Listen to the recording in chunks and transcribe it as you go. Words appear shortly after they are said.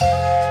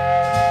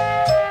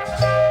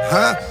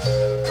huh?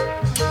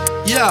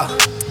 Yeah.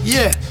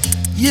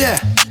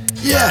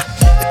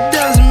 It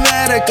doesn't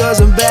matter cause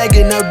I'm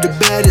bagging up the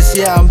baddest,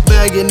 yeah. I'm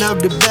bagging up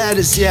the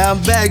baddest, yeah.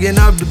 I'm bagging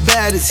up the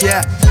baddest,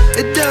 yeah.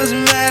 It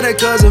doesn't matter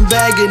cause I'm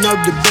bagging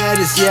up the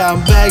baddest, yeah.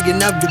 I'm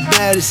bagging up the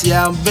baddest,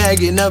 yeah. I'm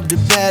bagging up the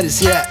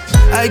baddest, yeah.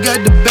 I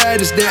got the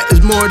baddest, that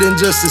is more than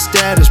just a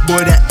status.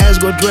 Boy, that ass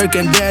go twerk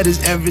and that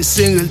is every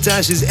single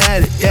time she's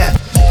at it, yeah.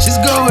 She's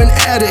going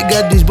at it,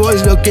 got these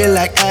boys looking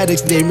like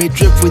addicts. They may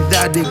trip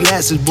without their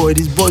glasses, boy,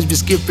 these boys be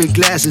skipping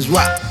classes,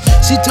 wow.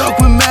 She talk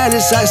with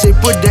malice, I say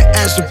put that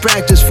ass to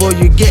practice before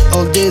you get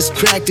all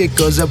distracted,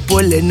 cause I'm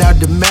pulling out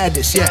the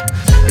maddest, yeah.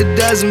 It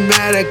doesn't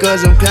matter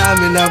cause I'm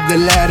climbing up the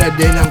ladder,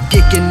 then I'm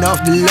kicking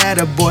off the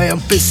ladder, boy, I'm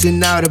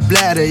pissing out a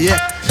bladder, yeah.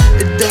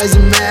 It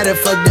doesn't matter,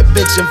 fuck that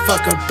bitch and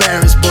fuck her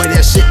parents, boy,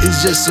 that shit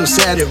is just so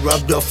sad. It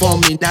rubbed off on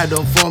me, now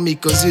don't phone me,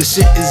 cause this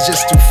shit is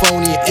just too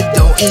phony. It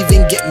don't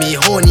even get me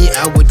horny,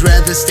 I would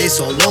rather stay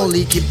so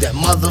lonely, keep that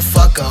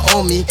motherfucker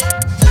on me.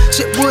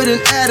 Shit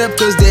wouldn't add up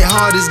cause their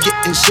heart is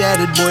getting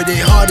shattered, boy,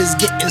 their heart is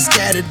getting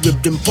scattered,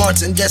 ripped in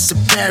parts and that's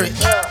apparent.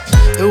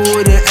 It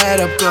wouldn't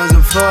add up cause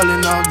I'm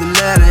falling off the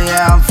ladder,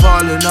 yeah. I'm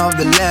falling off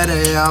the ladder,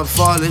 yeah. I'm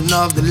falling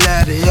off the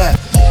ladder, yeah.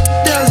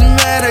 Doesn't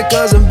matter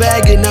cause I'm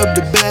bagging up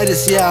the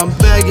baddest, yeah. I'm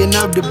bagging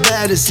up the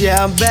baddest,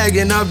 yeah. I'm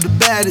bagging up the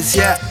baddest,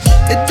 yeah.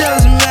 It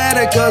doesn't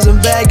matter cause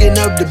I'm bagging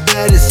up the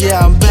baddest,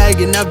 yeah. I'm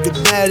bagging up the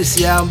baddest,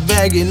 yeah. I'm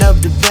bagging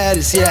up the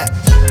baddest, yeah.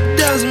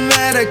 Doesn't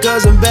matter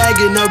cause I'm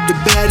bagging up the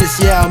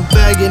baddest, yeah. I'm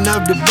bagging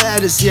up the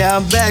baddest, yeah.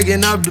 I'm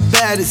bagging up the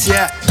baddest,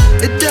 yeah.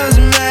 It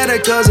doesn't matter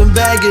cause I'm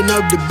bagging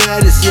up the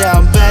baddest, yeah.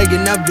 I'm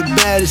bagging up the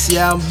baddest,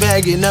 yeah. I'm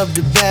bagging up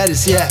the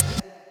baddest, yeah.